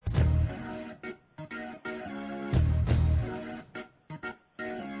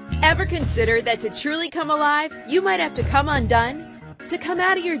Ever consider that to truly come alive, you might have to come undone? To come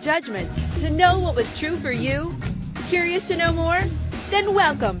out of your judgments, to know what was true for you? Curious to know more? Then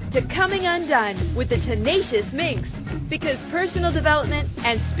welcome to Coming Undone with the Tenacious Minx. Because personal development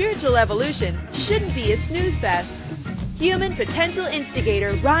and spiritual evolution shouldn't be a snooze fest. Human potential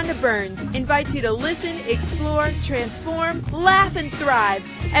instigator Rhonda Burns invites you to listen, explore, transform, laugh, and thrive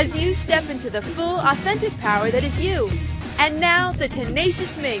as you step into the full, authentic power that is you. And now, the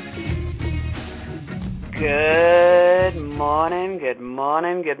Tenacious Minx. Good morning,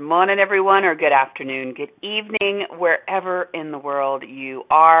 everyone, or good afternoon, good evening, wherever in the world you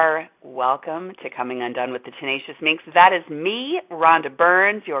are. Welcome to Coming Undone with the Tenacious Minx. That is me, Rhonda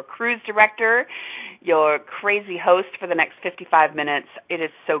Burns, your cruise director, your crazy host for the next 55 minutes. It is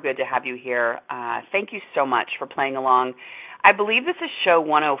so good to have you here. Thank you so much for playing along. I believe this is show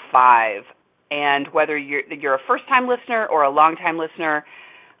 105, and whether you're a first-time listener or a long-time listener,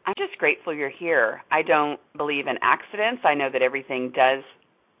 I'm just grateful you're here. I don't believe in accidents. I know that everything does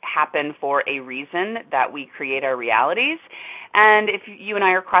happen for a reason, that we create our realities. And if you and I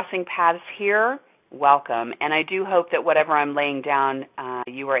are crossing paths here, welcome. And I do hope that whatever I'm laying down,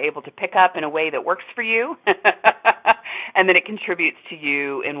 you are able to pick up in a way that works for you and that it contributes to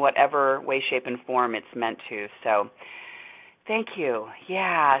you in whatever way, shape, and form it's meant to. So thank you.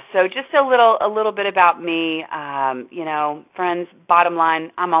 Yeah, so just a little bit about me. Friends, bottom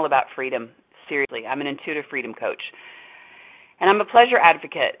line, I'm all about freedom. Seriously, I'm an intuitive freedom coach. And I'm a pleasure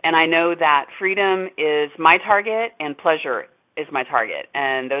advocate, and I know that freedom is my target and pleasure is my target.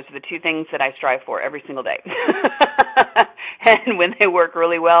 And those are the two things that I strive for every single day. And when they work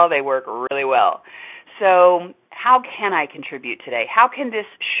really well, they work really well. So how can I contribute today? How can this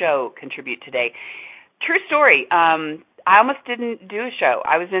show contribute today? True story. I almost didn't do a show.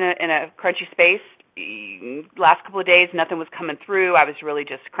 I was in a crunchy space. Last couple of days, nothing was coming through. I was really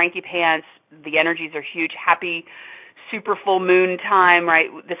just cranky pants. The energies are huge. Happy super full moon time, right?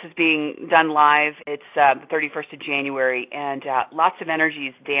 This is being done live. It's the 31st of January, and lots of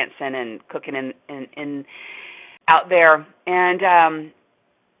energies dancing and cooking in out there. And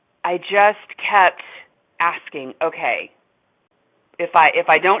I just kept asking, okay, if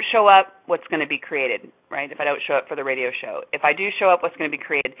I don't show up, what's going to be created, right? If I don't show up for the radio show. If I do show up, what's going to be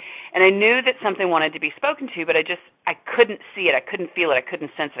created? And I knew that something wanted to be spoken to, but I couldn't see it. I couldn't feel it. I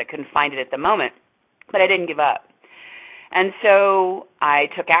couldn't sense it. I couldn't find it at the moment. But I didn't give up. And so I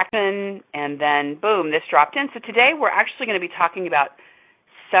took action, and then, boom, this dropped in. So today we're actually going to be talking about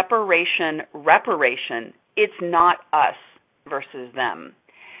separation, reparation. It's not us versus them.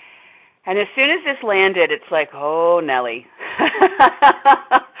 And as soon as this landed, it's like, oh, Nelly.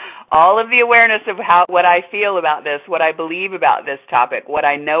 All of the awareness of what I feel about this, what I believe about this topic, what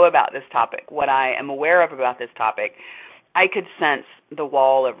I know about this topic, what I am aware of about this topic, I could sense the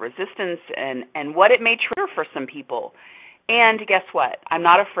wall of resistance and what it may trigger for some people. And guess what? I'm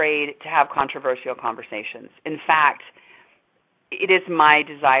not afraid to have controversial conversations. In fact, it is my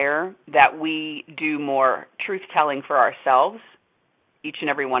desire that we do more truth-telling for ourselves, each and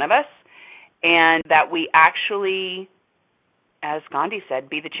every one of us, and that we actually, as Gandhi said,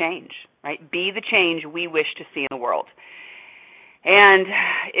 be the change, right? Be the change we wish to see in the world. And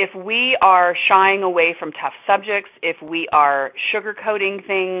if we are shying away from tough subjects, if we are sugarcoating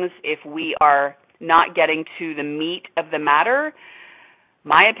things, if we are not getting to the meat of the matter,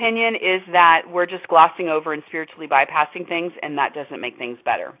 my opinion is that we're just glossing over and spiritually bypassing things, and that doesn't make things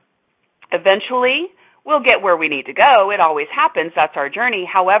better. Eventually, we'll get where we need to go. It always happens. That's our journey.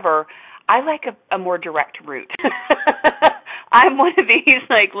 However, I like a more direct route. I'm one of these,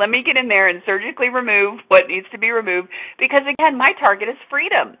 let me get in there and surgically remove what needs to be removed because, again, my target is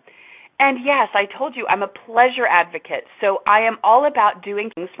freedom. And, yes, I told you I'm a pleasure advocate, so I am all about doing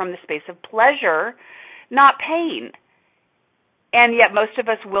things from the space of pleasure, not pain. And yet most of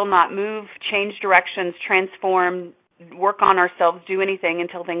us will not move, change directions, transform, work on ourselves, do anything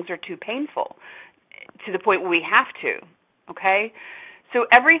until things are too painful to the point where we have to, okay? So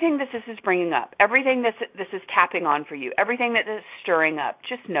everything that this is bringing up, everything that this is tapping on for you, everything that this is stirring up,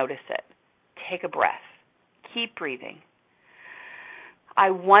 just notice it. Take a breath. Keep breathing.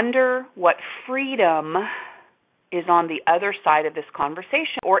 I wonder what freedom is on the other side of this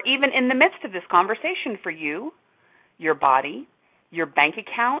conversation, or even in the midst of this conversation for you, your body, your bank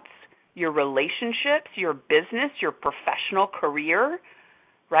accounts, your relationships, your business, your professional career,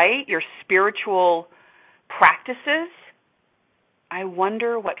 right? Your spiritual practices. I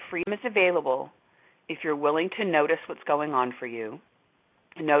wonder what freedom is available if you're willing to notice what's going on for you.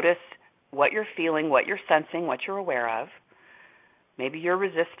 Notice what you're feeling, what you're sensing, what you're aware of. Maybe you're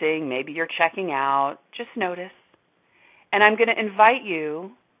resisting, maybe you're checking out. Just notice. And I'm going to invite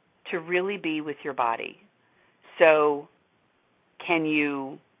you to really be with your body. So can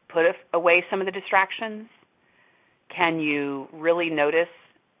you put away some of the distractions? Can you really notice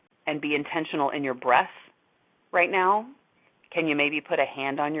and be intentional in your breath right now? Can you maybe put a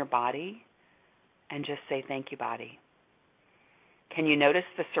hand on your body and just say, thank you, body? Can you notice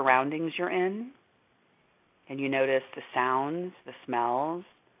the surroundings you're in? Can you notice the sounds, the smells,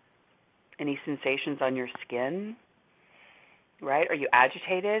 any sensations on your skin? Right? Are you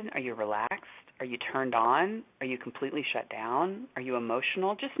agitated? Are you relaxed? Are you turned on? Are you completely shut down? Are you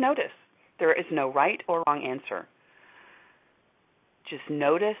emotional? Just notice. There is no right or wrong answer. Just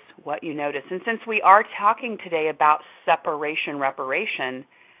notice what you notice. And since we are talking today about separation, reparation,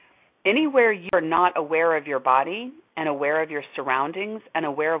 anywhere you are not aware of your body and aware of your surroundings and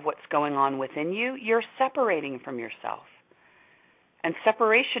aware of what's going on within you, you're separating from yourself. And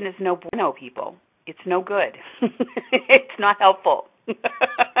separation is no bueno, people. It's no good. It's not helpful.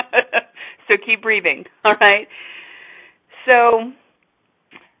 So keep breathing, all right? So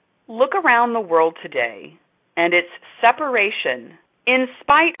look around the world today, and it's separation in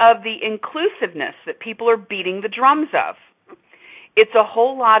spite of the inclusiveness that people are beating the drums of. It's a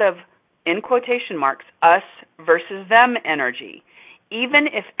whole lot of, in quotation marks, us versus them energy, even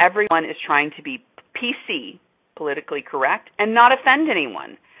if everyone is trying to be PC, politically correct, and not offend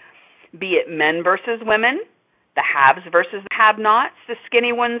anyone. Be it men versus women, the haves versus the have-nots, the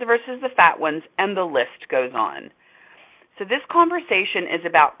skinny ones versus the fat ones, and the list goes on. So this conversation is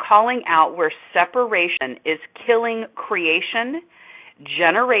about calling out where separation is killing creation,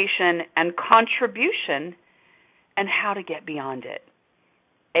 generation, and contribution, and how to get beyond it,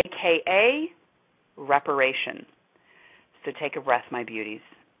 a.k.a. reparation. So take a breath, my beauties.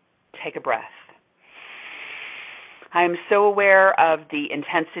 Take a breath. I am so aware of the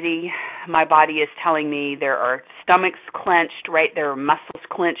intensity. My body is telling me there are stomachs clenched, right? There are muscles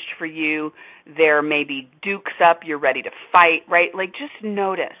clenched for you. There may be dukes up. You're ready to fight, right? Like, just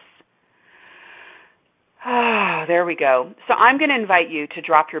notice. Ah, there we go. So I'm going to invite you to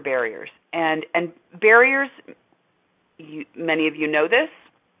drop your barriers. And barriers, many of you know this.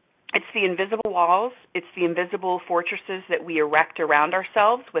 It's the invisible walls. It's the invisible fortresses that we erect around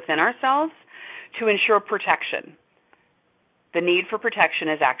ourselves, within ourselves, to ensure protection. The need for protection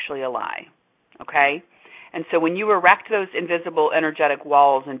is actually a lie, okay? And so when you erect those invisible energetic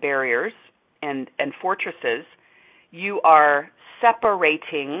walls and barriers and fortresses, you are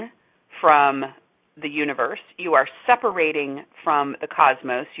separating from the universe. You are separating from the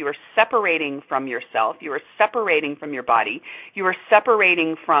cosmos. You are separating from yourself. You are separating from your body. You are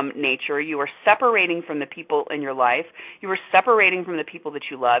separating from nature. You are separating from the people in your life. You are separating from the people that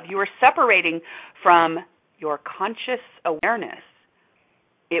you love. You are separating from your conscious awareness.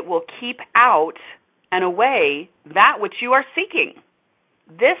 It will keep out and away that which you are seeking.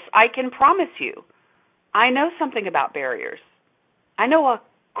 This I can promise you. I know something about barriers. I know a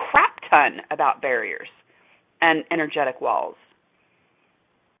crap ton about barriers and energetic walls.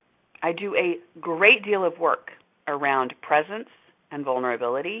 I do a great deal of work around presence and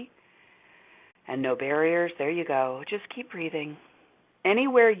vulnerability and no barriers. There you go. Just keep breathing.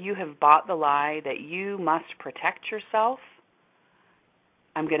 Anywhere you have bought the lie that you must protect yourself,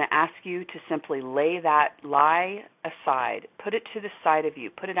 I'm going to ask you to simply lay that lie aside. Put it to the side of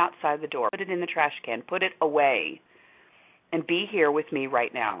you. Put it outside the door. Put it in the trash can. Put it away. And be here with me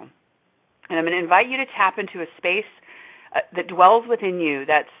right now. And I'm going to invite you to tap into a space that dwells within you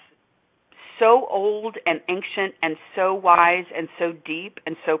that's so old and ancient and so wise and so deep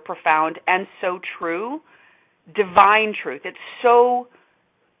and so profound and so true. Divine truth.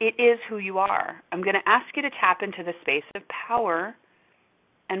 It is who you are. I'm going to ask you to tap into the space of power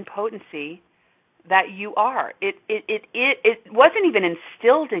and potency that you are. It wasn't even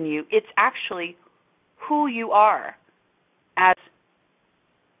instilled in you. It's actually who you are as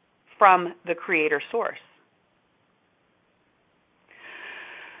from the Creator Source.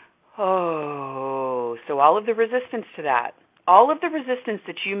 Oh, so all of the resistance to that, all of the resistance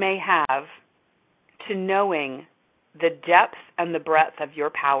that you may have to knowing the depth and the breadth of your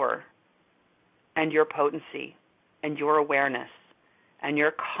power and your potency and your awareness and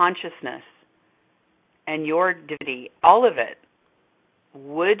your consciousness and your divinity, all of it,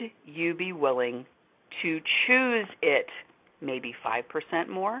 would you be willing to choose it maybe 5%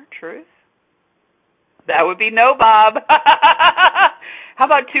 more truth? That would be no, Bob. How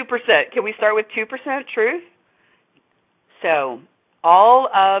about 2%? Can we start with 2% truth? So all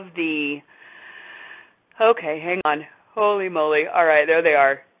of the, okay, hang on. Holy moly. All right, there they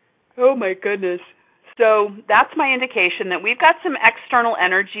are. Oh, my goodness. So that's my indication that we've got some external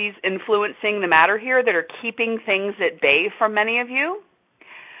energies influencing the matter here that are keeping things at bay from many of you.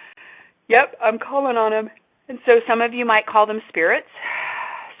 Yep, I'm calling on them. And so some of you might call them spirits.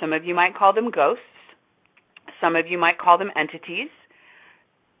 Some of you might call them ghosts. Some of you might call them entities.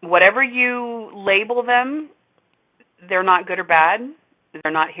 Whatever you label them, they're not good or bad.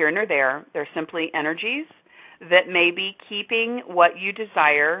 They're not here nor there. They're simply energies that may be keeping what you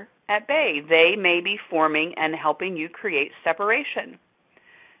desire at bay. They may be forming and helping you create separation.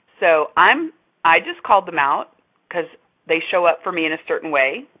 So I just called them out because they show up for me in a certain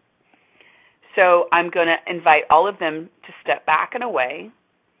way. So I'm going to invite all of them to step back and away,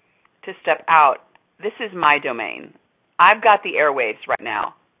 to step out. This is my domain. I've got the airwaves right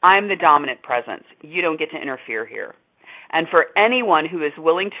now. I'm the dominant presence. You don't get to interfere here. And for anyone who is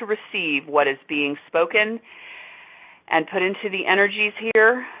willing to receive what is being spoken and put into the energies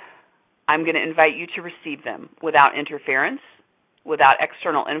here, I'm going to invite you to receive them without interference, without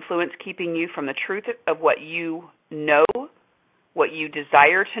external influence keeping you from the truth of what you know, what you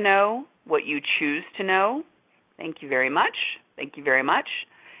desire to know, what you choose to know. Thank you very much. Thank you very much.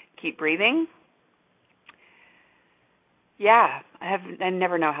 Keep breathing. Yeah, I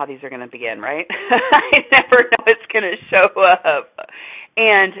never know how these are going to begin, right? I never know it's going to show up.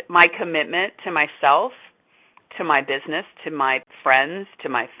 And my commitment to myself, to my business, to my friends, to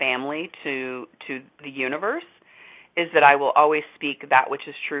my family, to the universe, is that I will always speak that which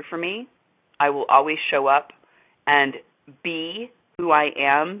is true for me. I will always show up and be who I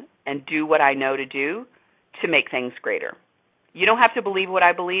am and do what I know to do to make things greater. You don't have to believe what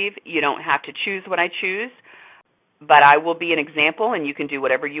I believe. You don't have to choose what I choose. But I will be an example, and you can do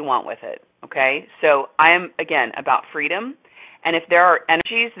whatever you want with it, okay? So I am, again, about freedom. And if there are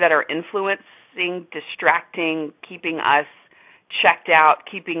energies that are influencing, distracting, keeping us checked out,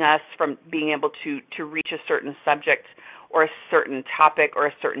 keeping us from being able to reach a certain subject or a certain topic or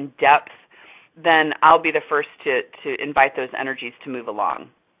a certain depth, then I'll be the first to invite those energies to move along.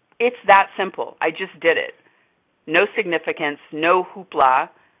 It's that simple. I just did it. No significance, no hoopla.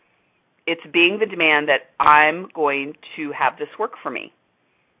 It's being the demand that I'm going to have this work for me.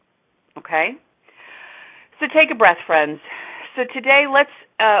 Okay? So take a breath, friends. So today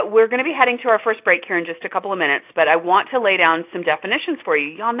we're going to be heading to our first break here in just a couple of minutes, but I want to lay down some definitions for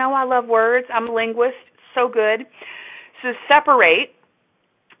you. Y'all know I love words. I'm a linguist. So good. So separate,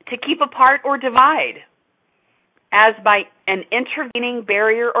 to keep apart or divide, as by an intervening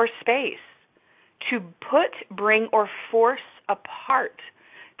barrier or space. To put, bring, or force apart.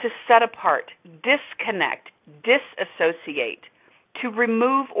 To set apart, disconnect, disassociate, to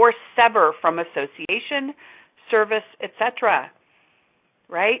remove or sever from association, service, etc.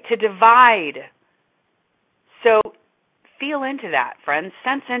 Right? To divide. So feel into that, friends.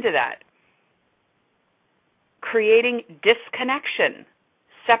 Sense into that. Creating disconnection,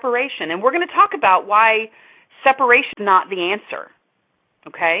 separation. And we're going to talk about why separation is not the answer.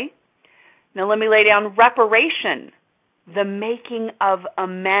 Okay? Now let me lay down reparation. The making of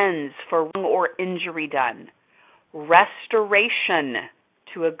amends for wrong or injury done. Restoration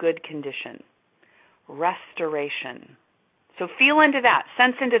to a good condition. Restoration. So feel into that,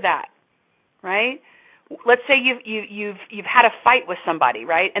 sense into that, right? Let's say you've had a fight with somebody,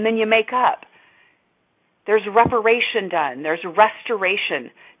 right? And then you make up. There's reparation done. There's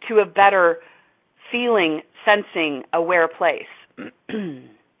restoration to a better feeling, sensing, aware place.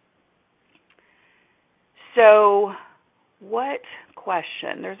 So, what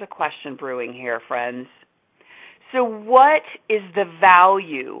question? There's a question brewing here, friends. So what is the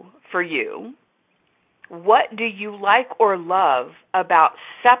value for you? What do you like or love about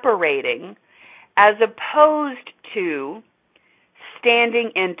separating as opposed to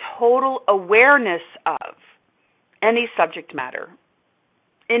standing in total awareness of any subject matter,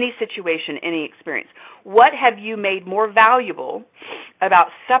 any situation, any experience? What have you made more valuable about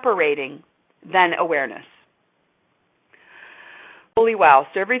separating than awareness? Holy wow.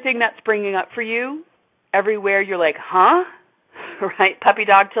 So everything that's bringing up for you, everywhere you're like, huh? Right? Puppy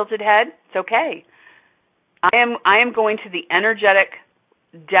dog tilted head? It's okay. I am going to the energetic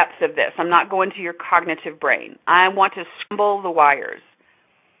depth of this. I'm not going to your cognitive brain. I want to scramble the wires.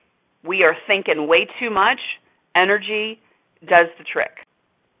 We are thinking way too much. Energy does the trick.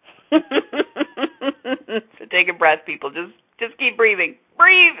 So take a breath, people. Just keep breathing.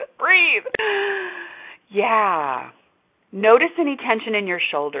 Breathe. Yeah. Notice any tension in your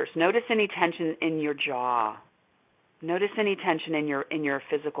shoulders. Notice any tension in your jaw. Notice any tension in your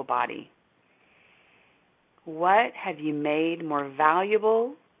physical body. What have you made more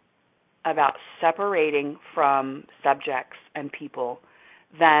valuable about separating from subjects and people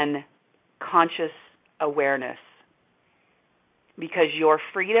than conscious awareness? Because your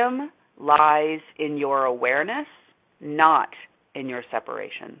freedom lies in your awareness, not in your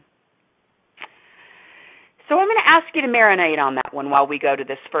separation. So I'm going to ask you to marinate on that one while we go to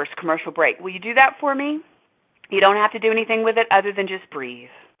this first commercial break. Will you do that for me? You don't have to do anything with it other than just breathe.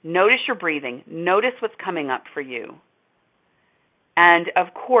 Notice your breathing. Notice what's coming up for you. And,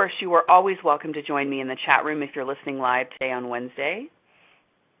 of course, you are always welcome to join me in the chat room if you're listening live today on Wednesday.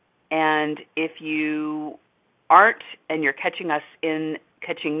 And if you aren't and you're catching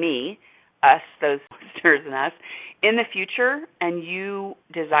me, us, those listeners and us, in the future, and you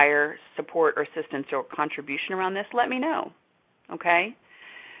desire support or assistance or contribution around this, let me know, okay?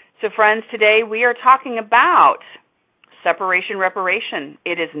 So, friends, today we are talking about separation, reparation.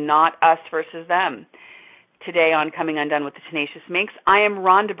 It is not us versus them. Today on Coming Undone with the Tenacious Minx, I am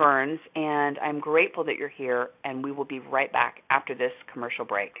Rhonda Burns, and I'm grateful that you're here, and we will be right back after this commercial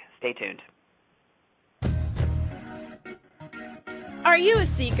break. Stay tuned. Are you a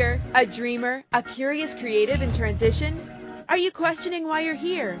seeker, a dreamer, a curious creative in transition? Are you questioning why you're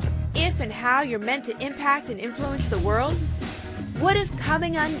here, if and how you're meant to impact and influence the world? What if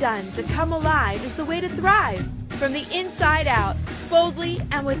coming undone to come alive is the way to thrive, from the inside out, boldly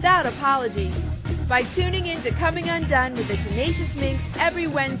and without apology? By tuning in to Coming Undone with the Tenacious Minx every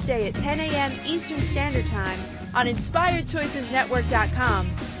Wednesday at 10 a.m. Eastern Standard Time on InspiredChoicesNetwork.com,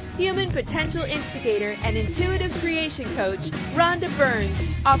 human potential instigator and intuitive creation coach Rhonda Burns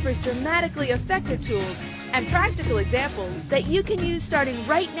offers dramatically effective tools and practical examples that you can use starting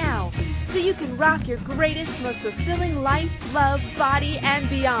right now so you can rock your greatest, most fulfilling life, love, body, and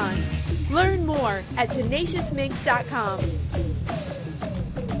beyond. Learn more at TenaciousMinx.com.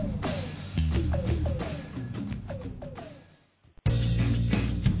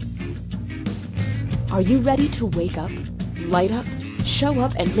 Are you ready to wake up, light up, show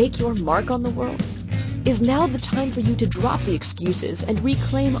up, and make your mark on the world? Is now the time for you to drop the excuses and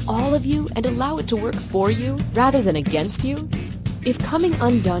reclaim all of you and allow it to work for you rather than against you? If coming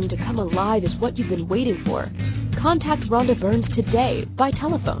undone to come alive is what you've been waiting for, contact Rhonda Burns today by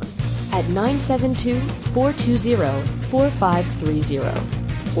telephone at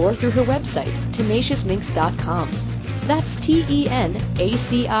 972-420-4530 or through her website, TenaciousMinx.com. That's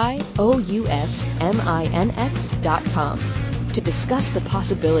TenaciousMinx.com to discuss the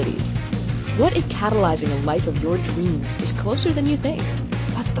possibilities. What if catalyzing a life of your dreams is closer than you think?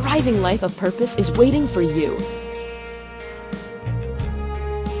 A thriving life of purpose is waiting for you.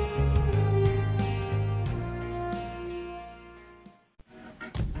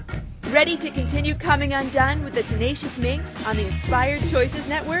 Ready to continue coming undone with the Tenacious Minx on the Inspired Choices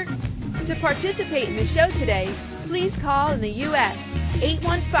Network? To participate in the show today, please call in the U.S.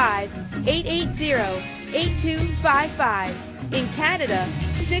 815-880-8255. In Canada,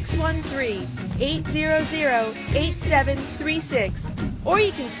 613-800-8736. Or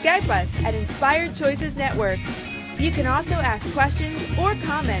you can Skype us at Inspired Choices Network. You can also ask questions or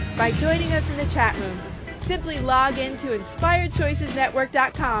comment by joining us in the chat room. Simply log in to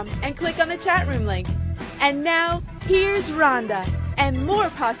InspiredChoicesNetwork.com and click on the chat room link. And now, here's Rhonda and more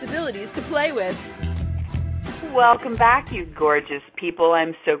possibilities to play with. Welcome back, you gorgeous people.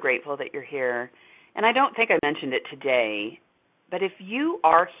 I'm so grateful that you're here. And I don't think I mentioned it today, but if you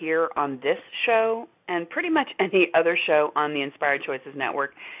are here on this show and pretty much any other show on the Inspired Choices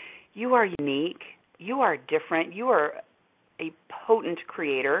Network, you are unique. You are different. You are a potent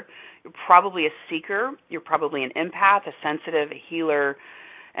creator. You're probably a seeker. You're probably an empath, a sensitive, a healer,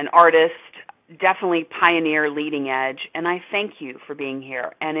 an artist, definitely pioneer, leading edge. And I thank you for being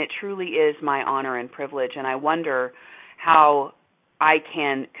here. And it truly is my honor and privilege. And I wonder how I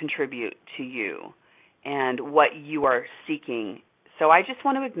can contribute to you and what you are seeking. So I just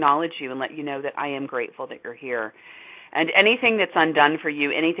want to acknowledge you and let you know that I am grateful that you're here. And anything that's undone for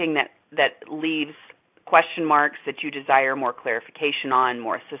you, anything that leaves question marks that you desire more clarification on,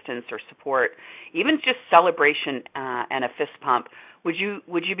 more assistance or support, even just celebration and a fist pump, would you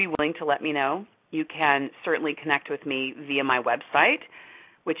be willing to let me know? You can certainly connect with me via my website,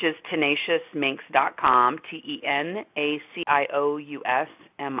 which is TenaciousMinx.com,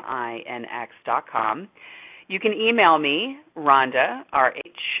 TenaciousMinx.com. You can email me, Rhonda,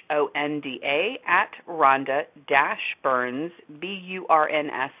 RHONDA, at Rhonda-Burns,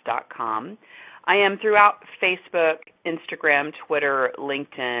 BURNS.com. I am throughout Facebook, Instagram, Twitter,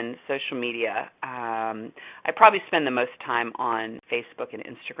 LinkedIn, social media. I probably spend the most time on Facebook and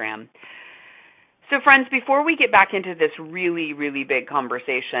Instagram. So, friends, before we get back into this really, really big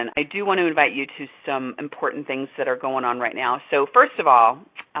conversation, I do want to invite you to some important things that are going on right now. So, first of all,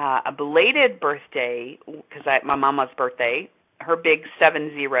 a belated birthday, because my mama's birthday, her big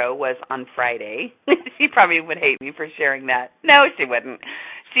 70 was on Friday. She probably would hate me for sharing that. No, she wouldn't.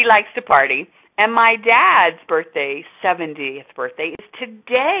 She likes to party. And my dad's birthday, 70th birthday, is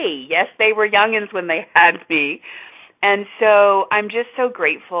today. Yes, they were youngins when they had me. And so I'm just so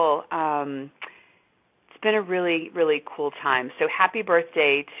grateful. It's been a really, really cool time. So happy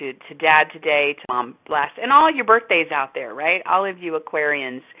birthday to Dad today, to Mom, bless, and all your birthdays out there, right? All of you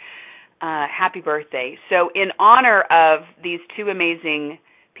Aquarians, happy birthday. So in honor of these two amazing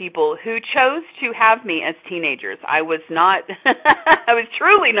people who chose to have me as teenagers, I was not, I was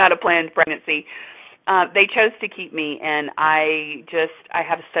truly not a planned pregnancy. They chose to keep me, and I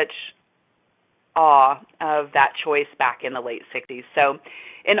have such awe of that choice back in the late 60s. So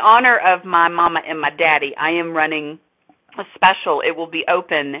in honor of my mama and my daddy, I am running a special. It will be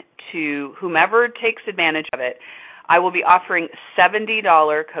open to whomever takes advantage of it. I will be offering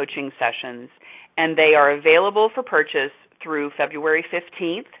 $70 coaching sessions, and they are available for purchase through February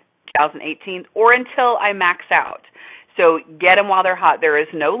 15th, 2018, or until I max out. So get them while they're hot. There is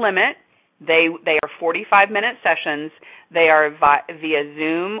no limit. They are 45-minute sessions. They are via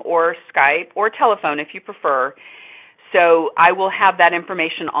Zoom or Skype or telephone if you prefer. So I will have that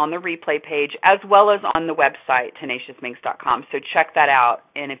information on the replay page as well as on the website, tenaciousminx.com. So check that out.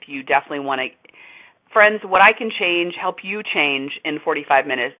 And if you definitely want to, friends, what I can change, help you change in 45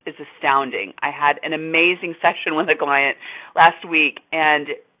 minutes is astounding. I had an amazing session with a client last week, and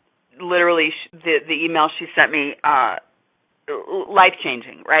literally the email she sent me,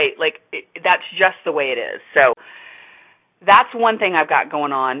 life-changing, right? Like, that's just the way it is. So that's one thing I've got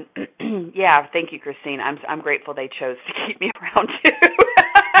going on. Yeah, thank you, Christine. I'm grateful they chose to keep me around, too.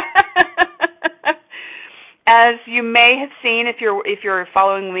 As you may have seen, if you're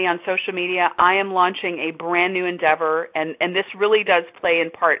following me on social media, I am launching a brand new endeavor, and this really does play in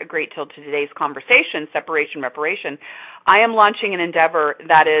part a great deal to today's conversation, separation, reparation. I am launching an endeavor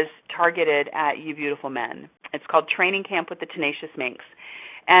that is targeted at you beautiful men. It's called Training Camp with the Tenacious Minx,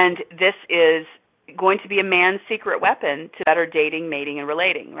 and this is going to be a man's secret weapon to better dating, mating, and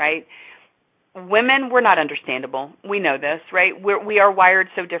relating, right? Women, we're not understandable. We know this, right? We are wired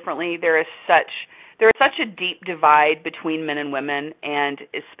so differently. There is such a deep divide between men and women, and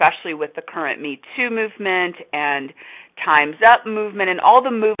especially with the current Me Too movement and Time's Up movement and all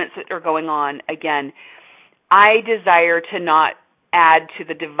the movements that are going on. Again, I desire to not add to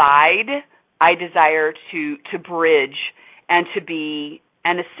the divide. I desire to bridge and to be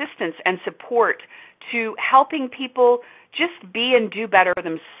an assistance and support to helping people just be and do better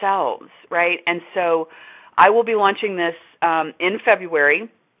themselves, right? And so I will be launching this in February.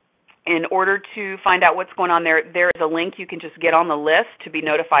 In order to find out what's going on there is a link you can just get on the list to be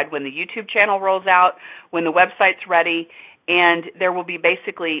notified when the YouTube channel rolls out, when the website's ready, and there will be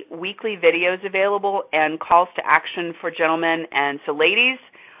basically weekly videos available and calls to action for gentlemen. And so ladies,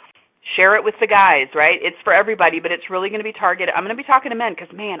 share it with the guys, right? It's for everybody, but it's really going to be targeted. I'm going to be talking to men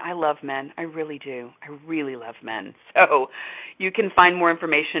because, man, I love men. I really do. I really love men. So you can find more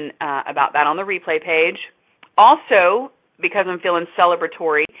information about that on the replay page. Also, because I'm feeling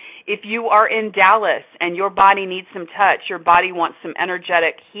celebratory, if you are in Dallas and your body needs some touch, your body wants some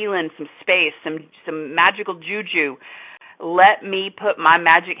energetic healing, some space, some magical juju, let me put my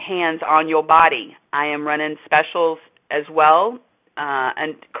magic hands on your body. I am running specials as well.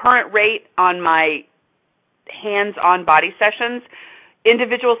 And current rate on my hands-on body sessions,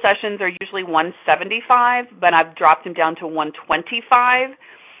 individual sessions are usually $175, but I've dropped them down to $125.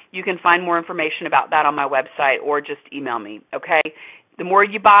 You can find more information about that on my website or just email me, okay? The more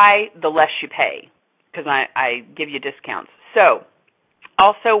you buy, the less you pay because I give you discounts. So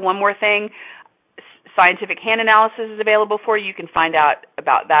also one more thing, scientific hand analysis is available for you. You can find out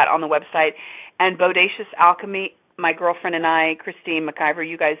about that on the website. And Bodacious Alchemy, my girlfriend and I, Christine McIver,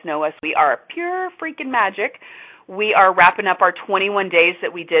 you guys know us. We are pure freaking magic. We are wrapping up our 21 days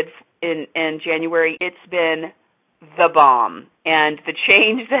that we did in January. It's been the bomb, and the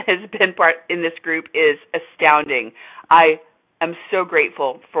change that has been part in this group is astounding. I am so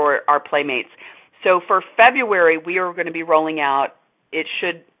grateful for our playmates. So for February, we are going to be rolling out.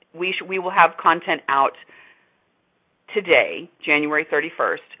 We will have content out today, January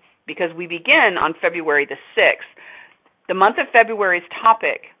 31st, because we begin on February the 6th. The month of February's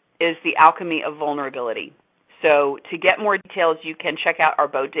topic is the alchemy of vulnerability. So to get more details, you can check out our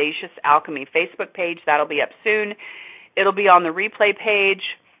Bodacious Alchemy Facebook page. That'll be up soon. It'll be on the replay page.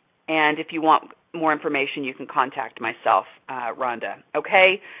 And if you want more information, you can contact myself, Rhonda.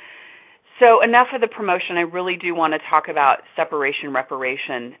 Okay? So enough of the promotion. I really do want to talk about separation,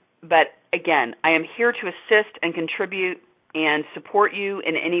 reparation. But again, I am here to assist and contribute and support you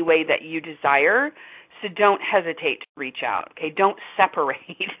in any way that you desire. So don't hesitate to reach out, okay? Don't separate.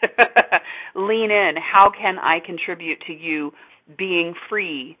 Lean in. How can I contribute to you being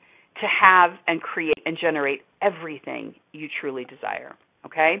free to have and create and generate everything you truly desire.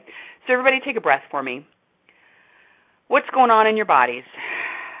 Okay? So everybody take a breath for me. What's going on in your bodies?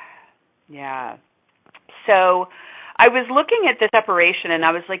 Yeah. So I was looking at the separation and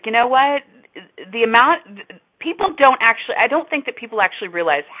I was like, you know what? People don't actually, I don't think that people actually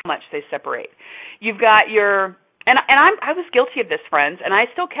realize how much they separate. You've got I was guilty of this, friends, and I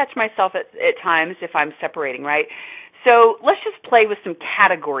still catch myself at times if I'm separating, right? So let's just play with some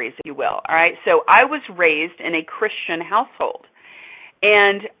categories, if you will, all right? So I was raised in a Christian household,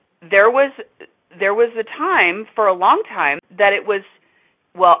 and there was a time, for a long time, that it was,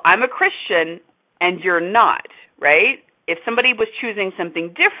 well, I'm a Christian and you're not, right? If somebody was choosing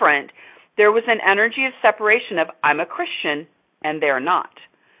something different, there was an energy of separation of I'm a Christian and they're not.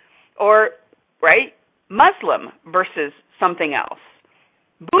 Or, right, Muslim versus something else.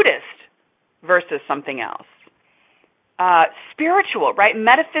 Buddhist versus something else. Spiritual, right?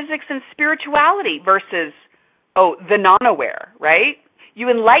 Metaphysics and spirituality versus, the non-aware, right? You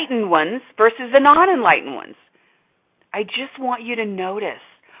enlightened ones versus the non-enlightened ones. I just want you to notice,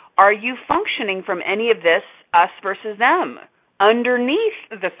 are you functioning from any of this us versus them underneath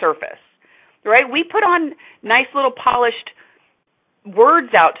the surface? Right? We put on nice little polished words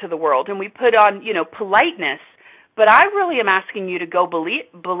out to the world, and we put on, politeness, but I really am asking you to go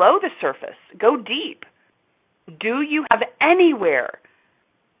below the surface. Go deep. Do you have anywhere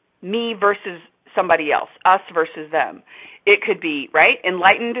me versus somebody else, us versus them? It could be, right,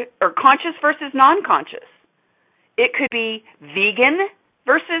 enlightened or conscious versus non-conscious. It could be vegan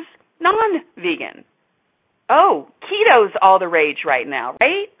versus non-vegan. Oh, keto's all the rage right now,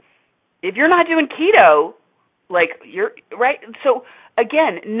 right? If you're not doing keto, you're right. So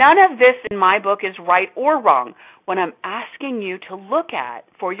again, none of this in my book is right or wrong. What I'm asking you to look at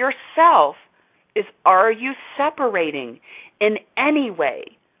for yourself is, are you separating in any way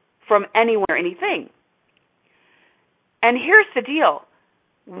from anywhere, anything? And here's the deal.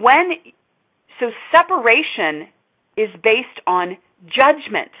 Separation is based on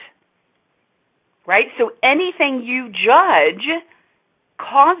judgment, right? So anything you judge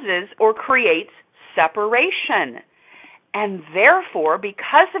causes or creates separation. And therefore,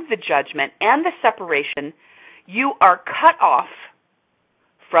 because of the judgment and the separation, you are cut off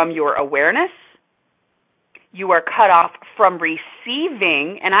from your awareness. You are cut off from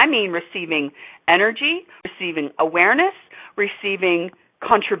receiving, and I mean receiving energy, receiving awareness, receiving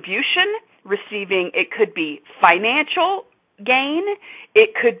contribution, it could be financial gain, it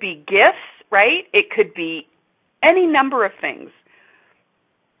could be gifts, right? It could be any number of things.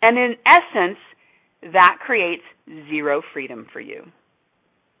 And in essence, that creates zero freedom for you.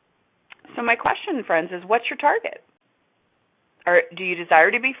 So my question, friends, is what's your target? Or do you desire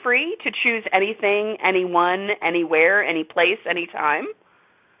to be free to choose anything, anyone, anywhere, any place, any time?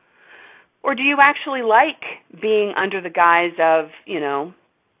 Or do you actually like being under the guise of,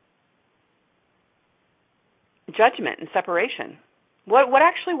 judgment and separation? What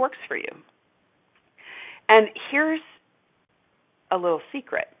actually works for you? And here's a little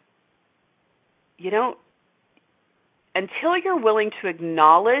secret. Until you're willing to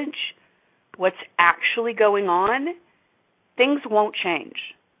acknowledge what's actually going on, things won't change.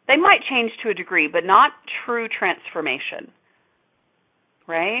 They might change to a degree, but not true transformation,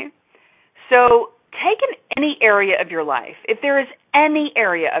 right? So take any area of your life. If there is any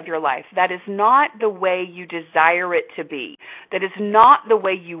area of your life that is not the way you desire it to be, that is not the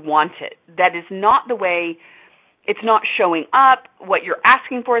way you want it, that is not the way it's not showing up, what you're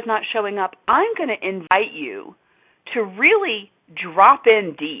asking for is not showing up, I'm going to invite you to really drop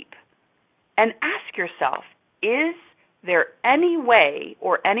in deep and ask yourself, is there any way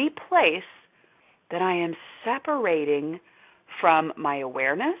or any place that I am separating from my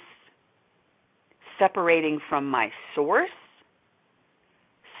awareness, separating from my source,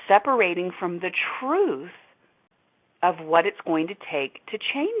 separating from the truth of what it's going to take to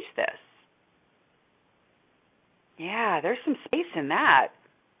change this? Yeah, there's some space in that.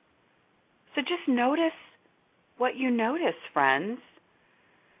 So just notice what you notice, friends.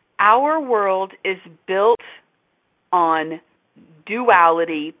 Our world is built on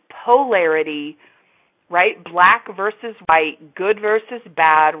duality, polarity, right? Black versus white, good versus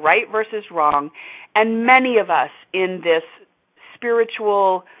bad, right versus wrong. And many of us in this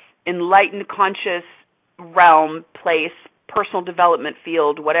spiritual, enlightened, conscious realm, place, personal development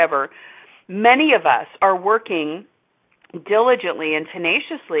field, whatever, many of us are working diligently and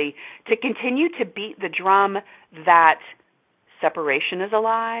tenaciously to continue to beat the drum that separation is a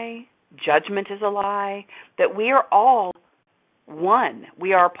lie, judgment is a lie, that we are all one.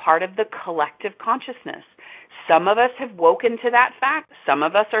 We are part of the collective consciousness. Some of us have woken to that fact. Some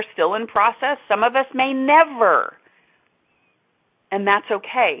of us are still in process. Some of us may never. And that's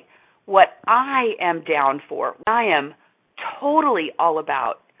okay. What I am down for, what I am totally all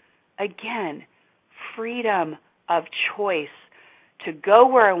about, again, freedom of choice to go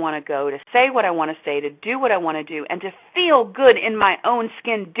where I want to go, to say what I want to say, to do what I want to do, and to feel good in my own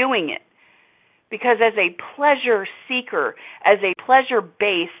skin doing it. Because as a pleasure seeker, as a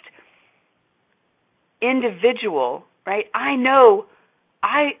pleasure-based individual, right, I know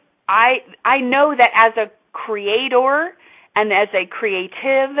that as a creator and as a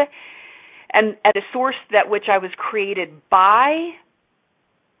creative and at a source that which I was created by,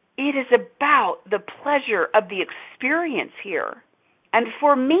 it is about the pleasure of the experience here. And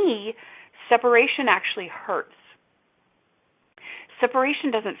for me, separation actually hurts.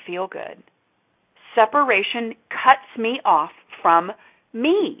 Separation doesn't feel good. Separation cuts me off from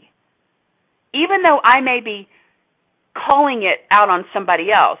me. Even though I may be calling it out on somebody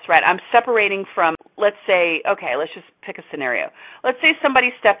else, right? I'm separating from, let's say, okay, let's just pick a scenario. Let's say somebody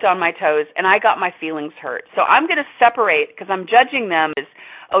stepped on my toes and I got my feelings hurt. So I'm going to separate because I'm judging them as,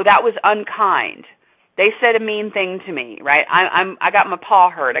 oh, that was unkind. They said a mean thing to me, right? I got my paw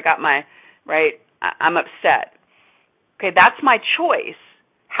hurt. I'm upset. Okay, that's my choice,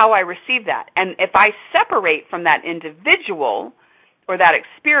 how I receive that. And if I separate from that individual or that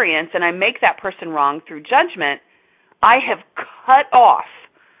experience and I make that person wrong through judgment, I have cut off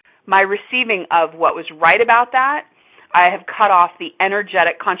my receiving of what was right about that. I have cut off the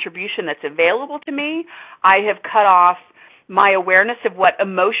energetic contribution that's available to me. I have cut off my awareness of what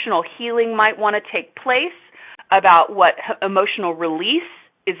emotional healing might want to take place, about what emotional release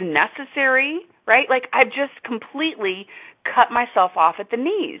is necessary, right? Like I've just completely cut myself off at the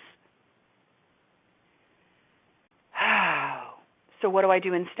knees. So what do I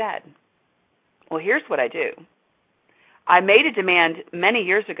do instead? Well, here's what I do. I made a demand many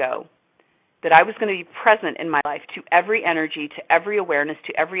years ago that I was going to be present in my life to every energy, to every awareness,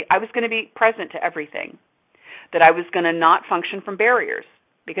 I was going to be present to everything. That I was going to not function from barriers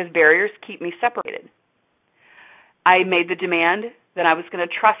because barriers keep me separated. I made the demand that I was going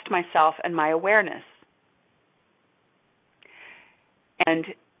to trust myself and my awareness. And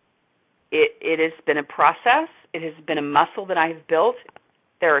it has been a process. It has been a muscle that I have built.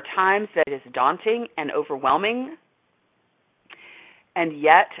 There are times that it is daunting and overwhelming, and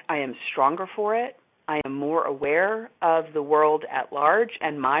yet I am stronger for it. I am more aware of the world at large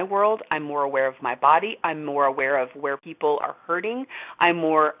and my world. I'm more aware of my body. I'm more aware of where people are hurting. I'm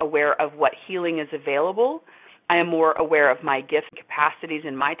more aware of what healing is available. I am more aware of my gifts, capacities,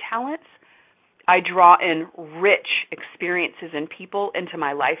 and my talents. I draw in rich experiences and people into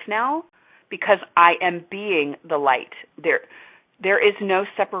my life now because I am being the light. There is no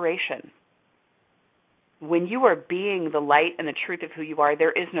separation. When you are being the light and the truth of who you are,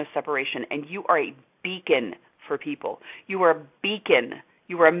 there is no separation, and you are a beacon for people. You are a beacon.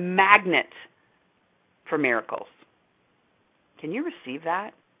 You are a magnet for miracles. Can you receive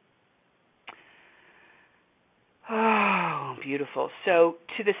that? Oh, beautiful. So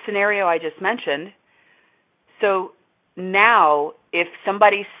to the scenario I just mentioned, so now if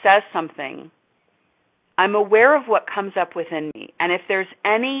somebody says something, I'm aware of what comes up within me. And if there's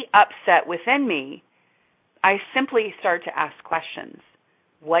any upset within me, I simply start to ask questions.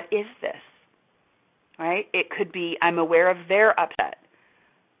 What is this? Right? It could be I'm aware of their upset.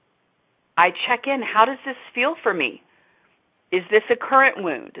 I check in. How does this feel for me? Is this a current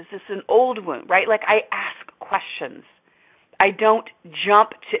wound? Is this an old wound? Right? Like I ask questions. I don't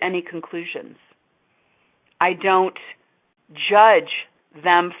jump to any conclusions. I don't judge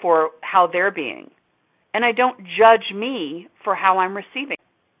them for how they're being. And I don't judge me for how I'm receiving.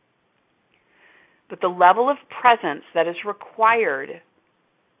 But the level of presence that is required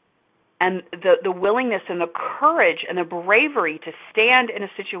and the willingness and the courage and the bravery to stand in a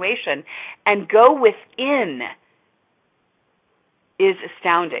situation and go within is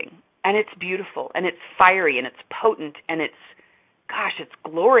astounding. And it's beautiful, and it's fiery, and it's potent, and it's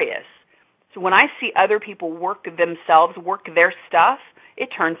glorious. So when I see other people work themselves, work their stuff, it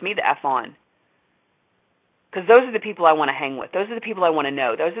turns me the F on. Because those are the people I want to hang with. Those are the people I want to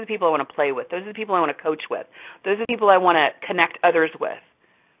know. Those are the people I want to play with. Those are the people I want to coach with. Those are the people I want to connect others with.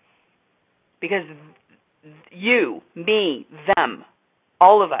 Because you, me, them,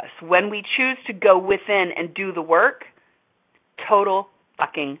 all of us, when we choose to go within and do the work, total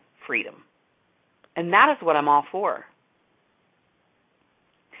fucking freedom. And that is what I'm all for.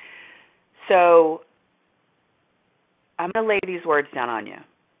 So I'm going to lay these words down on you.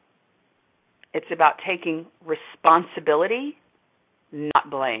 It's about taking responsibility, not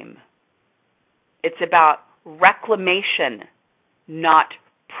blame. It's about reclamation, not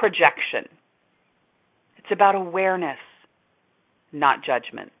projection. It's about awareness, not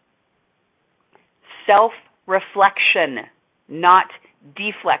judgment. Self-reflection, not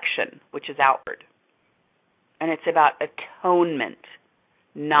deflection, which is outward. And it's about atonement,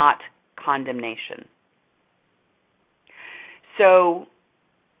 not condemnation. So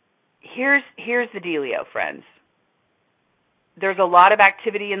here's the dealio, friends. There's a lot of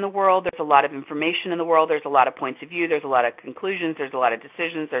activity in the world. There's a lot of information in the world. There's a lot of points of view. There's a lot of conclusions. There's a lot of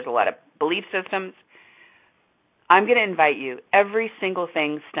decisions. There's a lot of belief systems. I'm going to invite you. Every single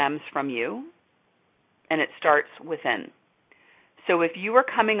thing stems from you, and it starts within. So if you are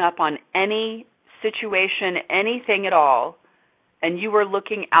coming up on any situation, anything at all, and you are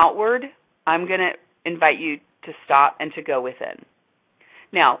looking outward, I'm going to invite you to stop and to go within.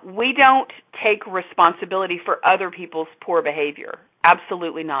 Now, we don't take responsibility for other people's poor behavior.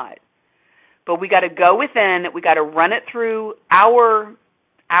 Absolutely not. But we got to go within. We got to run it through our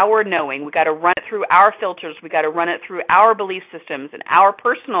knowing. We got to run it through our filters. We got to run it through our belief systems and our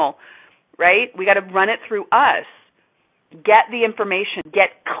personal, right? We got to run it through us. Get the information.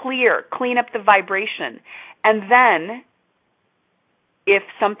 Get clear. Clean up the vibration. And then, if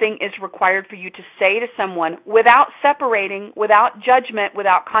something is required for you to say to someone without separating, without judgment,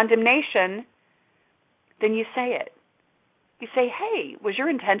 without condemnation, then you say it. You say, hey, was your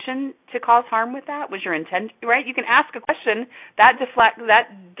intention to cause harm with that? Was your intent, right? You can ask a question. That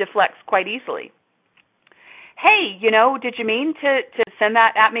deflects quite easily. Hey, did you mean to send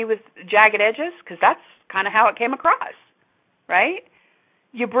that at me with jagged edges? Because that's kind of how it came across, right?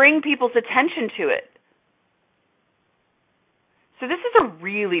 You bring people's attention to it. So this is a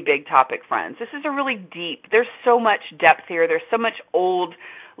really big topic, friends. This is a really deep. There's so much depth here. There's so much old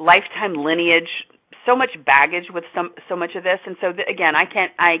lifetime lineage, so much baggage with so much of this. And so again, I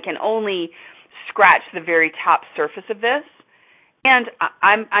can only scratch the very top surface of this. And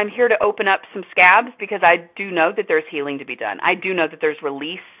I'm here to open up some scabs because I do know that there's healing to be done. I do know that there's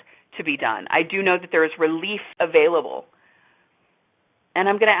release to be done. I do know that there is relief available. And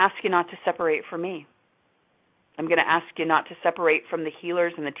I'm going to ask you not to separate from me. I'm going to ask you not to separate from the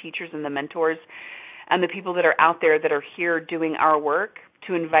healers and the teachers and the mentors and the people that are out there that are here doing our work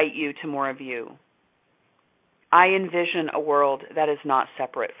to invite you to more of you. I envision a world that is not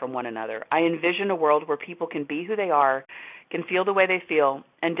separate from one another. I envision a world where people can be who they are, can feel the way they feel,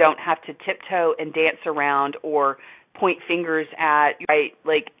 and don't have to tiptoe and dance around or point fingers at, right?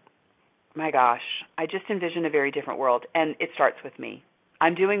 Like, my gosh, I just envision a very different world, and it starts with me.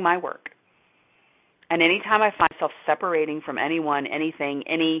 I'm doing my work. And anytime I find myself separating from anyone, anything,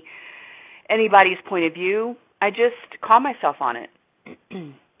 anybody's point of view, I just call myself on it.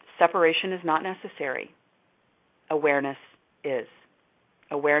 Separation is not necessary. Awareness is.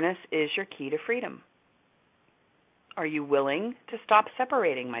 Awareness is your key to freedom. Are you willing to stop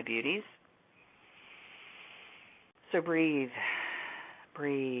separating, my beauties? So breathe,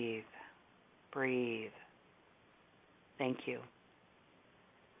 breathe, breathe. Thank you.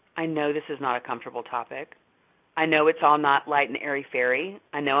 I know this is not a comfortable topic. I know it's all not light and airy-fairy.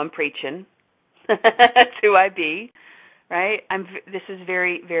 I know I'm preaching. That's who I be, right? This is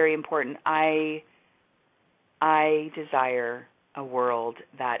very, very important. I desire a world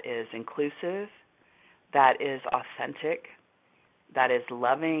that is inclusive, that is authentic, that is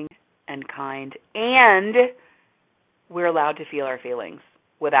loving and kind, and we're allowed to feel our feelings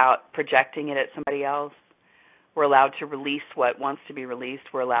without projecting it at somebody else. We're allowed to release what wants to be released.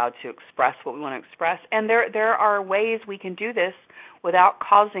 We're allowed to express what we want to express. And there are ways we can do this without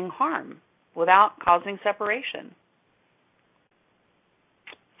causing harm, without causing separation.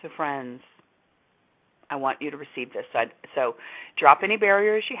 So friends, I want you to receive this. So drop any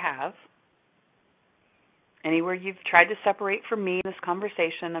barriers you have. Anywhere you've tried to separate from me in this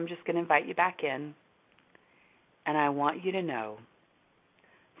conversation, I'm just going to invite you back in. And I want you to know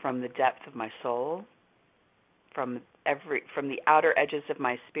from the depth of my soul, from the outer edges of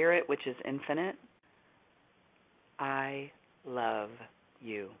my spirit, which is infinite, I love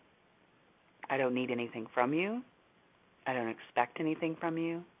you. I don't need anything from you. I don't expect anything from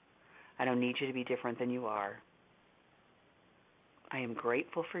you. I don't need you to be different than you are. I am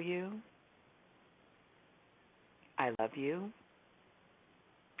grateful for you. I love you.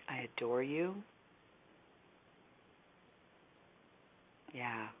 I adore you.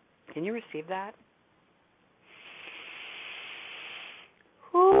 Yeah. Can you receive that?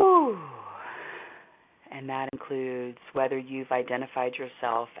 Whew. And that includes whether you've identified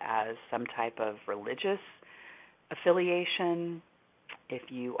yourself as some type of religious affiliation, if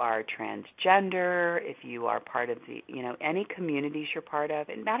you are transgender, if you are part of the, any communities you're part of.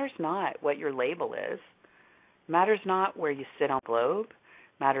 It matters not what your label is. Matters not where you sit on the globe.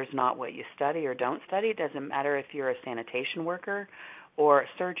 Matters not what you study or don't study. It doesn't matter if you're a sanitation worker or a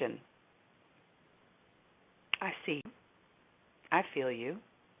surgeon. I see you. I feel you.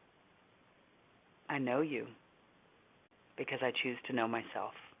 I know you because I choose to know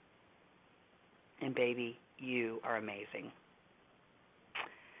myself. And baby, you are amazing.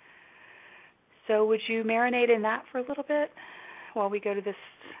 So would you marinate in that for a little bit while we go to this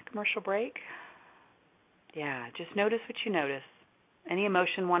commercial break? Yeah, just notice what you notice. Any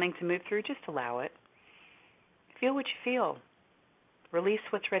emotion wanting to move through, just allow it. Feel what you feel. Release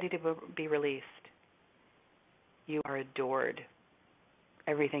what's ready to be released. You are adored.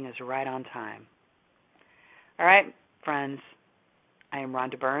 Everything is right on time. All right, friends. I am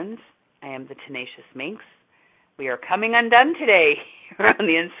Rhonda Burns. I am the Tenacious Minx. We are coming undone today here on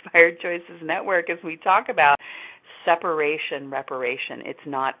the Inspired Choices Network as we talk about separation, reparation. It's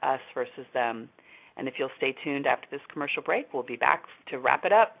not us versus them. And if you'll stay tuned after this commercial break, we'll be back to wrap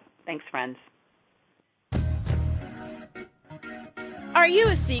it up. Thanks, friends. Are you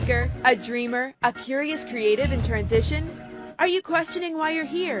a seeker, a dreamer, a curious creative in transition? Are you questioning why you're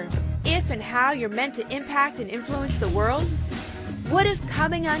here, if and how you're meant to impact and influence the world? What if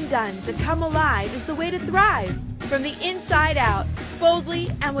coming undone to come alive is the way to thrive from the inside out, boldly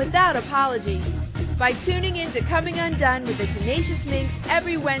and without apology? By tuning in to Coming Undone with the Tenacious Minx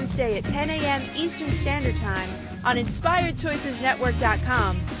every Wednesday at 10 a.m. Eastern Standard Time on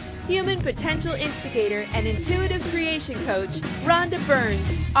InspiredChoicesNetwork.com, human potential instigator and intuitive creation coach Rhonda Burns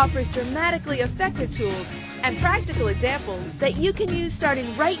offers dramatically effective tools and practical examples that you can use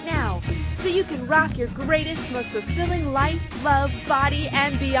starting right now so you can rock your greatest, most fulfilling life, love, body,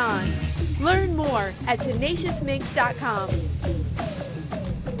 and beyond. Learn more at TenaciousMinx.com.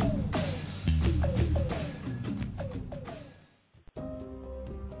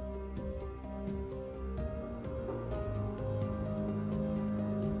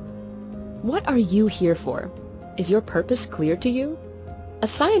 What are you here for? Is your purpose clear to you? A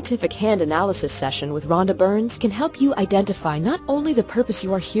scientific hand analysis session with Rhonda Burns can help you identify not only the purpose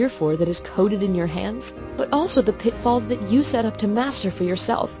you are here for that is coded in your hands, but also the pitfalls that you set up to master for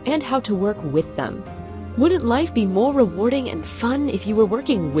yourself and how to work with them. Wouldn't life be more rewarding and fun if you were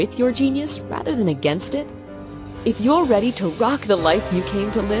working with your genius rather than against it? If you're ready to rock the life you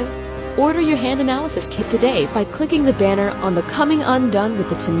came to live, order your hand analysis kit today by clicking the banner on the Coming Undone with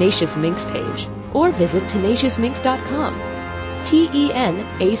the Tenacious Minx page, or visit TenaciousMinx.com.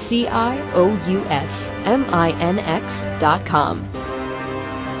 TenaciousMinx.com.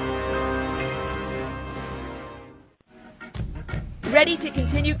 Ready to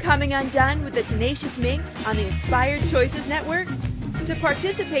continue coming undone with the Tenacious Minx on the Inspired Choices Network? To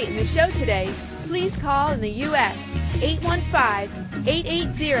participate in the show today, please call in the U.S.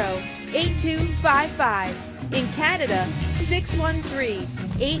 815-880-8255. In Canada,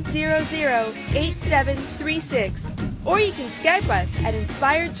 613-800-8736. Or you can Skype us at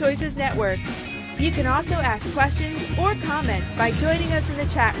Inspired Choices Network. You can also ask questions or comment by joining us in the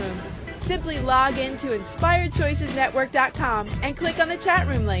chat room. Simply log in to InspiredChoicesNetwork.com and click on the chat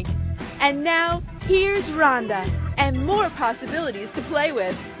room link. And now, here's Rhonda and more possibilities to play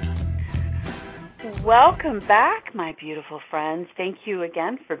with. Welcome back, my beautiful friends. Thank you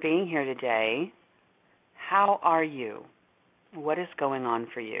again for being here today. How are you? What is going on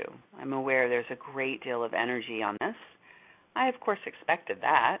for you? I'm aware there's a great deal of energy on this. I, of course, expected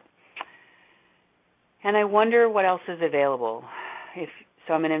that. And I wonder what else is available.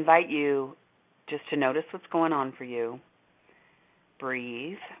 So I'm going to invite you just to notice what's going on for you.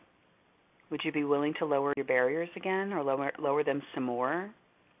 Breathe. Would you be willing to lower your barriers again or lower them some more?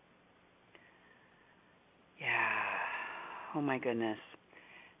 Yeah. Oh, my goodness.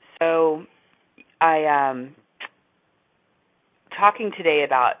 So I talking today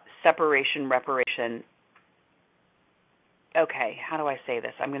about separation, reparation. Okay, how do I say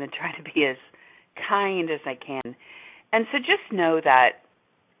this? I'm going to try to be as kind as I can. And so just know that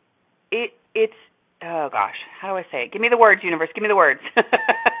it's, oh gosh, how do I say it? Give me the words, universe, give me the words.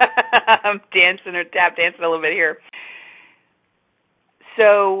 I'm tap dancing a little bit here.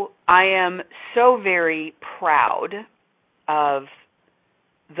 So I am so very proud of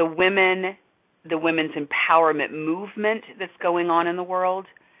the women's empowerment movement that's going on in the world.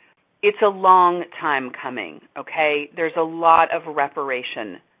 It's a long time coming, okay? There's a lot of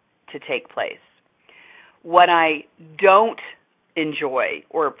reparation to take place. What I don't enjoy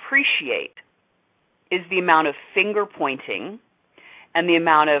or appreciate is the amount of finger pointing and the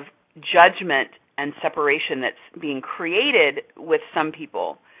amount of judgment and separation that's being created with some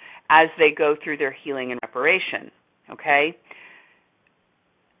people as they go through their healing and reparation, okay?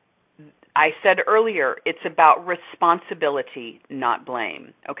 I said earlier, it's about responsibility, not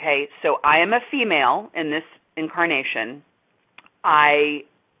blame. Okay? So I am a female in this incarnation. I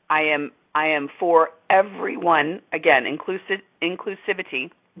am for everyone, again,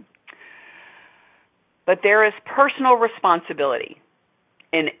 inclusivity. But there is personal responsibility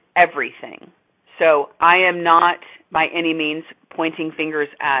in everything. So I am not by any means pointing fingers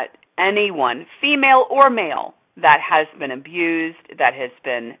at anyone, female or male, that has been abused, that has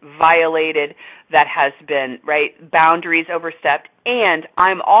been violated, that has been, boundaries overstepped. And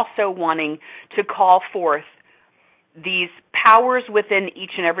I'm also wanting to call forth these powers within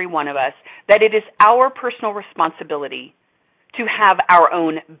each and every one of us, that it is our personal responsibility to have our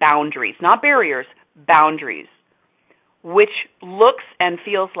own boundaries, not barriers, boundaries, which looks and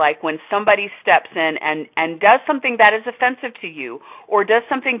feels like when somebody steps in and does something that is offensive to you or does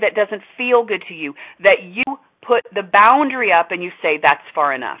something that doesn't feel good to you, that you put the boundary up and you say, that's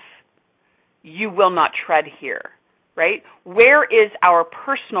far enough. You will not tread here, right? Where is our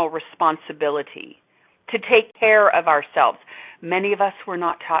personal responsibility to take care of ourselves? Many of us were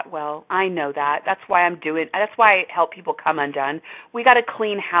not taught well. I know that. That's why that's why I help people come undone. We got to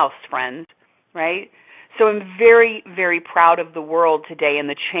clean house, friends, right? So I'm very, very proud of the world today and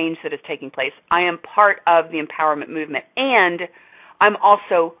the change that is taking place. I am part of the empowerment movement, and I'm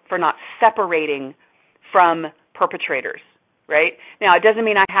also for not separating from perpetrators, right? Now, it doesn't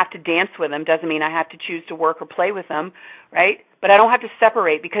mean I have to dance with them, doesn't mean I have to choose to work or play with them, right? But I don't have to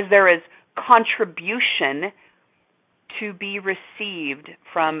separate because there is contribution to be received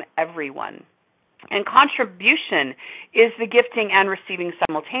from everyone. And contribution is the gifting and receiving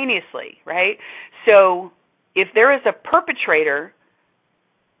simultaneously, right? So if there is a perpetrator,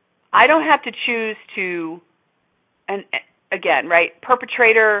 I don't have to choose to, and again, right,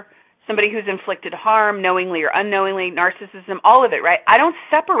 perpetrator, somebody who's inflicted harm, knowingly or unknowingly, narcissism, all of it, right? I don't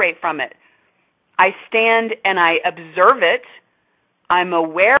separate from it. I stand and I observe it. I'm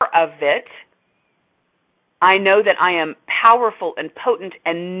aware of it. I know that I am powerful and potent,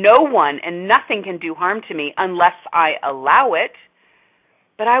 and no one and nothing can do harm to me unless I allow it.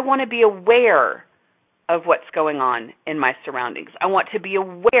 But I want to be aware of what's going on in my surroundings. I want to be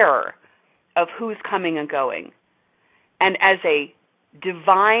aware of who's coming and going. And as a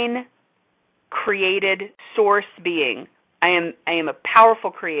divine created source being, I am a powerful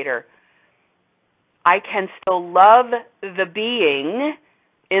creator. I can still love the being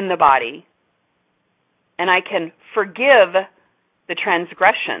in the body, and I can forgive the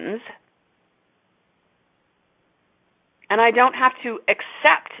transgressions, and I don't have to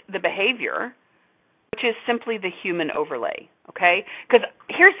accept the behavior, which is simply the human overlay, okay? Because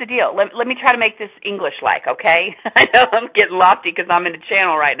here's the deal. Let me try to make this English-like, okay? I know I'm getting lofty because I'm in a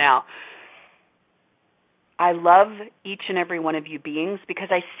channel right now. I love each and every one of you beings because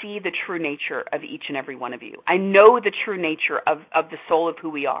I see the true nature of each and every one of you. I know the true nature of the soul of who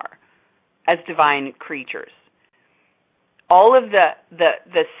we are as divine creatures. All of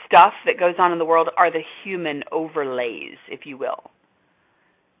the stuff that goes on in the world are the human overlays, if you will.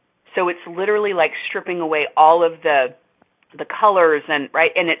 So it's literally like stripping away all of the colors and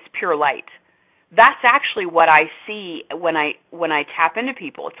it's pure light. That's actually what I see when I tap into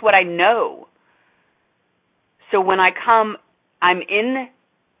people. It's what I know. So when I come, I'm in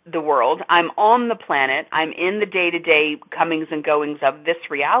the world, I'm on the planet, I'm in the day-to-day comings and goings of this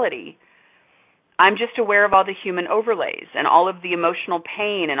reality. I'm just aware of all the human overlays and all of the emotional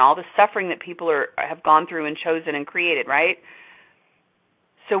pain and all the suffering that people have gone through and chosen and created, right?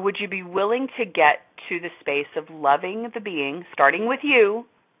 So would you be willing to get to the space of loving the being, starting with you?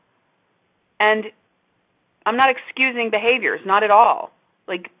 And I'm not excusing behaviors, not at all.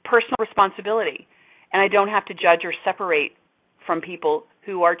 Like personal responsibility. And I don't have to judge or separate from people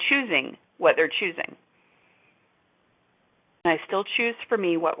who are choosing what they're choosing. And I still choose for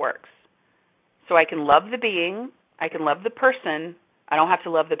me what works. So I can love the being, I can love the person, I don't have to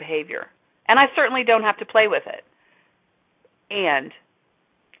love the behavior. And I certainly don't have to play with it. And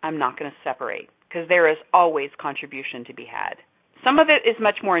I'm not going to separate because there is always contribution to be had. Some of it is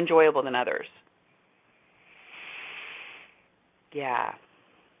much more enjoyable than others. Yeah.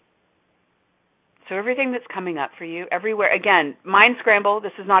 So everything that's coming up for you, everywhere, again, mind scramble,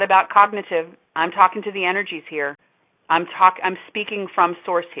 this is not about cognitive. I'm talking to the energies here. I'm speaking from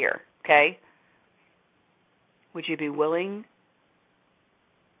source here, okay? Would you be willing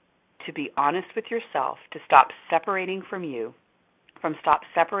to be honest with yourself, to stop separating from you, stop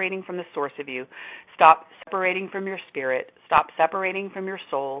separating from the source of you, stop separating from your spirit, stop separating from your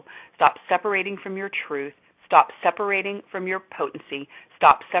soul, stop separating from your truth, stop separating from your potency,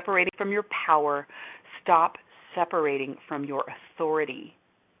 stop separating from your power, stop separating from your authority,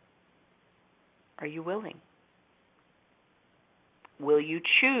 Are you willing? Will you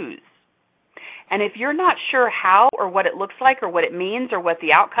choose? And if you're not sure how or what it looks like or what it means or what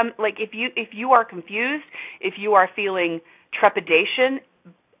the outcome, like if you are confused, if you are feeling trepidation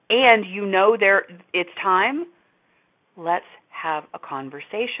and you know it's time, let's have a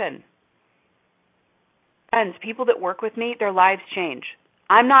conversation. Friends, people that work with me, their lives change.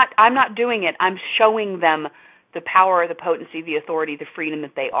 I'm not doing it. I'm showing them the power, the potency, the authority, the freedom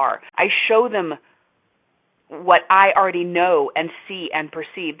that they are. I show them what I already know and see and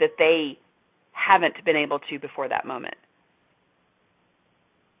perceive that they haven't been able to before that moment.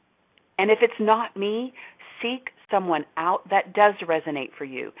 And if it's not me, seek someone out that does resonate for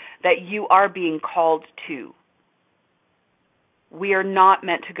you, that you are being called to. We are not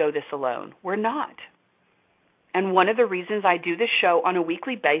meant to go this alone. We're not. And one of the reasons I do this show on a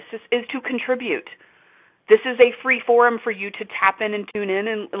weekly basis is to contribute. This is a free forum for you to tap in and tune in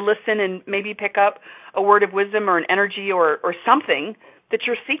and listen and maybe pick up a word of wisdom or an energy or something that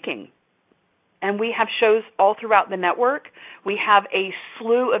you're seeking. And we have shows all throughout the network. We have a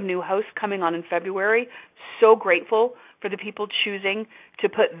slew of new hosts coming on in February. So grateful for the people choosing to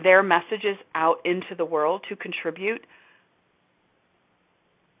put their messages out into the world to contribute.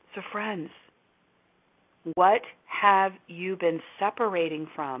 So friends, what have you been separating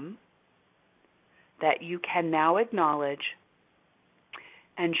from that you can now acknowledge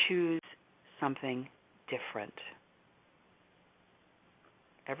and choose something different?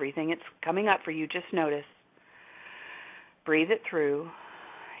 Everything that's coming up for you, just notice. Breathe it through.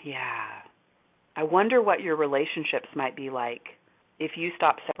 Yeah. I wonder what your relationships might be like if you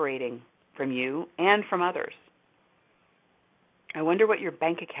stop separating from you and from others. I wonder what your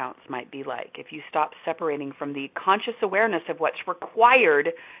bank accounts might be like if you stop separating from the conscious awareness of what's required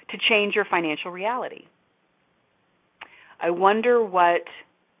to change your financial reality. I wonder what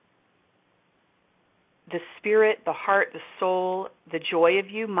the spirit, the heart, the soul, the joy of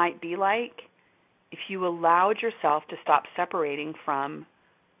you might be like if you allowed yourself to stop separating from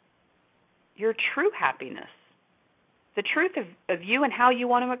your true happiness, the truth of you and how you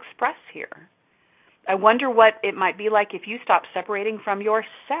want to express here. I wonder what it might be like if you stop separating from your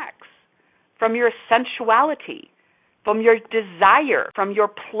sex, from your sensuality, from your desire, from your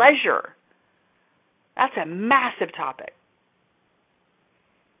pleasure. That's a massive topic.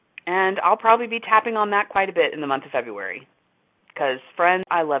 And I'll probably be tapping on that quite a bit in the month of February. Because, friends,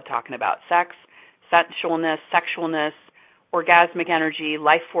 I love talking about sex, sensualness, sexualness, orgasmic energy,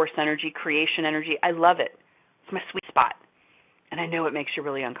 life force energy, creation energy. I love it. It's my sweet spot. And I know it makes you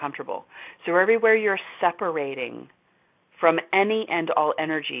really uncomfortable. So everywhere you're separating from any and all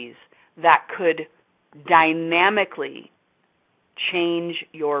energies that could dynamically change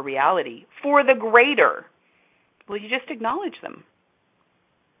your reality for the greater, well, you just acknowledge them.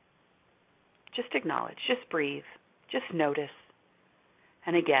 Just acknowledge. Just breathe. Just notice.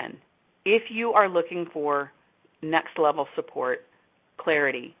 And again, if you are looking for next level support,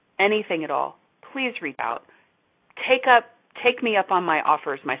 clarity, anything at all, please reach out. Take me up on my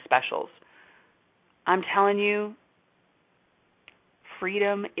offers, my specials. I'm telling you,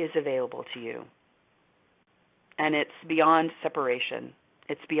 freedom is available to you. And it's beyond separation.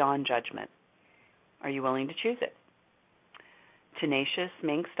 It's beyond judgment. Are you willing to choose it?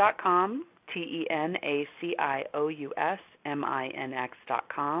 TenaciousMinx.com,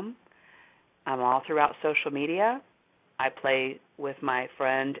 TenaciousMinx.com. I'm all throughout social media. I play with my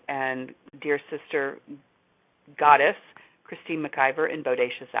friend and dear sister goddess, Christine McIver in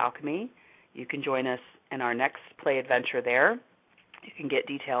Bodacious Alchemy. You can join us in our next play adventure there. You can get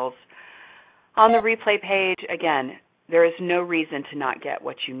details on the replay page. Again, there is no reason to not get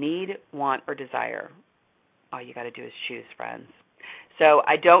what you need, want, or desire. All you got to do is choose, friends. So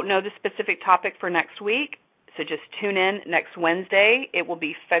I don't know the specific topic for next week, so just tune in next Wednesday. It will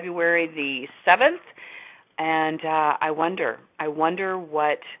be February the 7th, and I wonder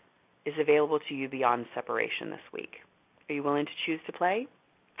what is available to you beyond separation this week. Are you willing to choose to play?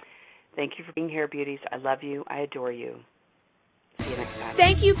 Thank you for being here, beauties. I love you. I adore you. See you next time.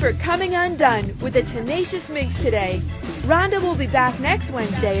 Thank you for coming undone with the Tenacious Minx today. Rhonda will be back next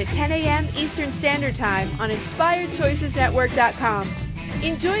Wednesday at 10 a.m. Eastern Standard Time on InspiredChoicesNetwork.com.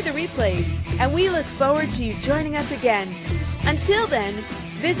 Enjoy the replays, and we look forward to you joining us again. Until then,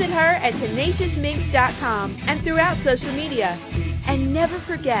 visit her at TenaciousMinx.com and throughout social media. And never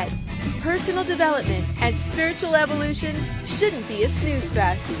forget, personal development and spiritual evolution shouldn't be a snooze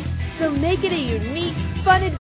fest. So make it a unique, fun adventure.